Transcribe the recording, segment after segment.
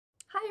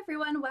Hi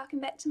everyone, welcome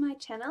back to my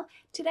channel.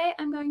 Today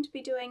I'm going to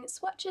be doing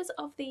swatches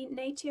of the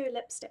Natio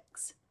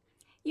lipsticks.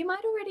 You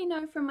might already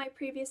know from my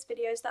previous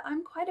videos that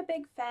I'm quite a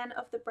big fan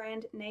of the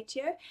brand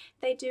Natio.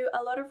 They do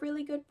a lot of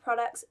really good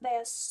products, they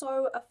are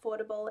so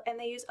affordable, and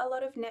they use a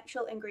lot of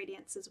natural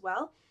ingredients as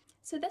well.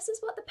 So this is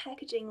what the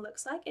packaging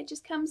looks like. It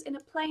just comes in a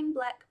plain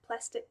black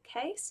plastic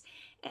case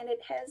and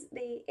it has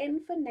the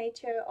N for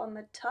Natio on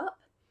the top.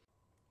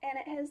 And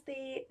it has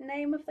the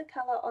name of the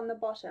colour on the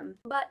bottom,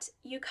 but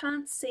you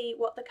can't see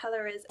what the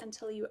colour is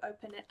until you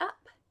open it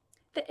up.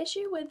 The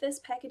issue with this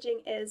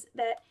packaging is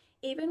that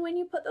even when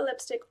you put the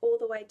lipstick all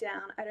the way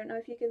down, I don't know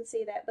if you can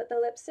see that, but the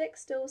lipstick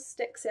still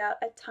sticks out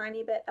a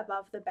tiny bit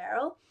above the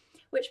barrel,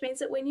 which means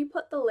that when you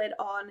put the lid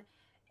on,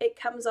 it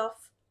comes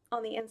off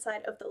on the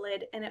inside of the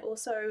lid and it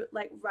also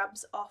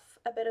rubs off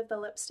a bit of the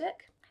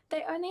lipstick.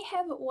 They only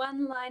have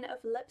one line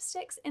of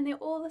lipsticks and they're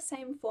all the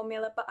same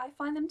formula, but I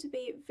find them to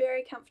be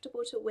very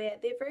comfortable to wear.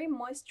 They're very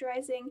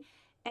moisturizing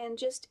and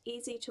just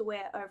easy to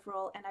wear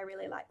overall, and I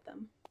really like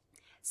them.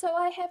 So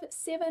I have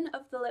 7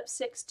 of the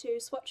lipsticks to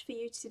swatch for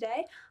you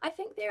today. I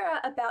think there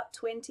are about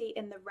 20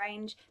 in the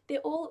range. They're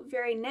all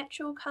very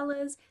natural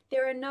colors.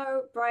 There are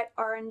no bright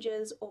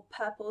oranges or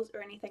purples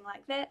or anything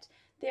like that.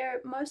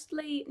 They're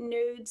mostly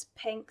nudes,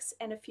 pinks,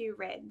 and a few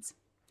reds.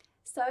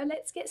 So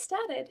let's get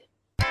started.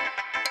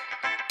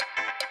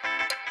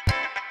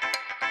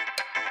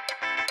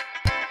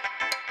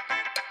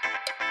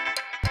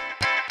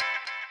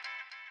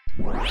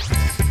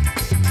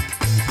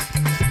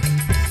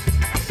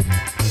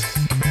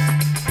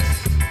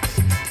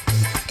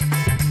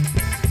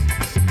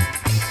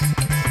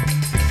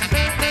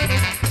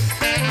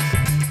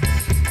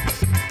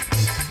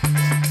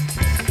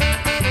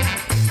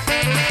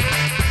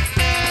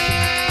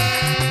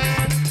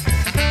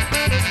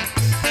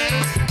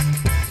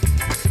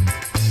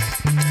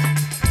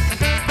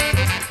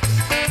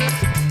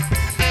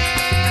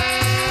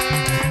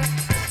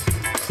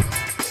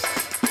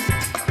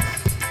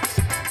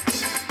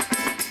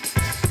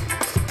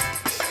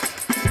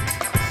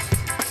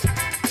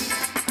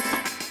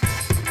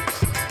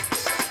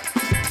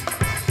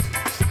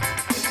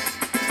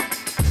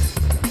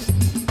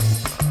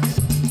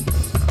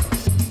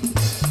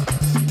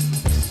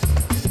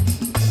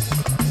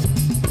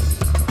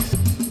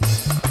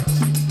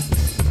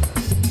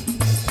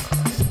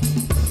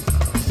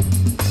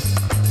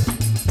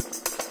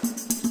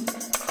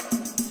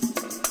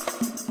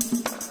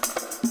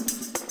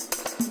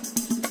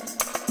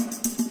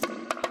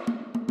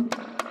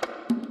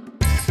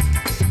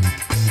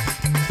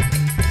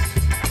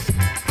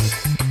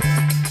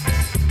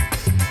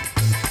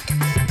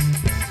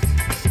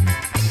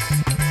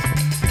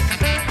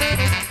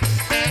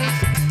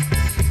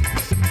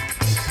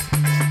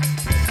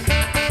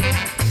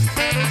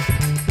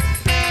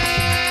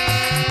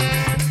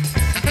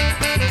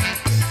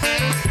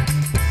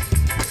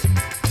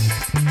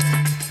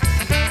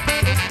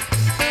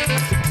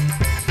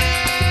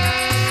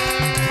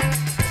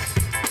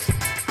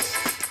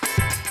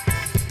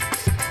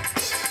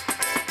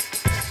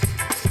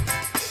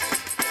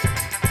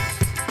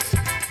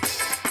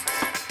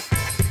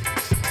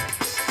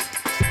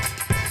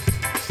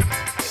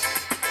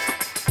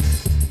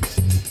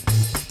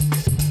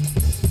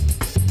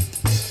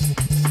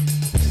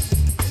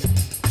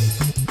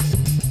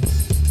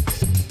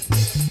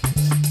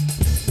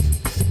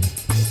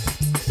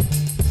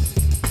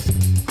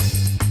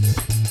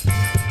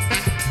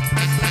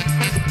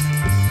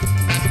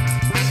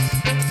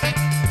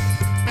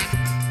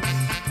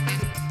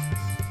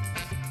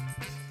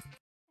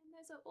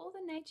 All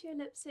the Natio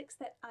lipsticks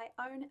that I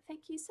own.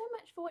 Thank you so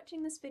much for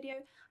watching this video.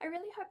 I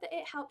really hope that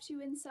it helped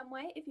you in some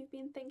way. If you've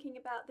been thinking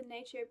about the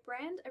Natio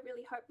brand, I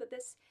really hope that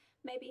this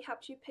maybe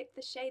helped you pick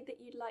the shade that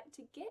you'd like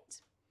to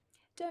get.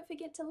 Don't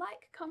forget to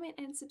like, comment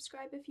and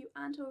subscribe if you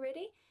aren't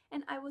already,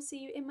 and I will see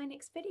you in my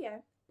next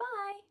video.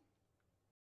 Bye!